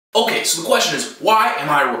Okay, so the question is, why am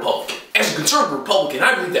I a Republican? As a conservative Republican,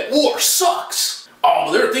 I believe that war sucks. Oh,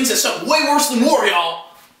 but there are things that suck way worse than war, y'all.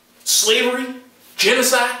 Slavery,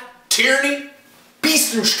 genocide, tyranny,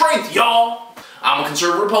 beast through strength, y'all. I'm a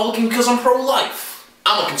conservative Republican because I'm pro-life.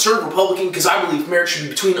 I'm a conservative Republican because I believe marriage should be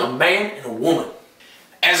between a man and a woman.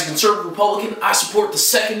 As a conservative Republican, I support the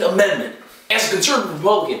Second Amendment. As a conservative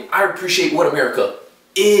Republican, I appreciate what America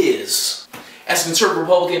is. As a conservative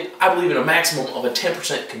Republican, I believe in a maximum of a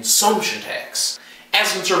 10% consumption tax.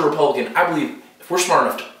 As a conservative Republican, I believe if we're smart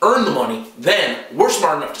enough to earn the money, then we're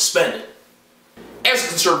smart enough to spend it. As a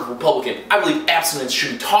conservative Republican, I believe abstinence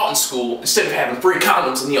should be taught in school instead of having free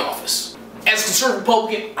condoms in the office. As a conservative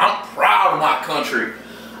Republican, I'm proud of my country.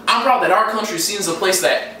 I'm proud that our country is seen as a place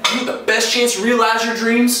that you have the best chance to realize your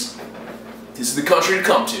dreams. This is the country to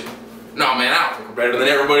come to. No, man, I don't think we're better than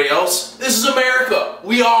everybody else. This is America.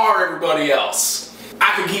 We are everybody else.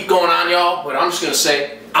 I could keep going on, y'all, but I'm just going to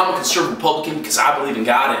say I'm a conservative Republican because I believe in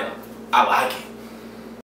God and I like it.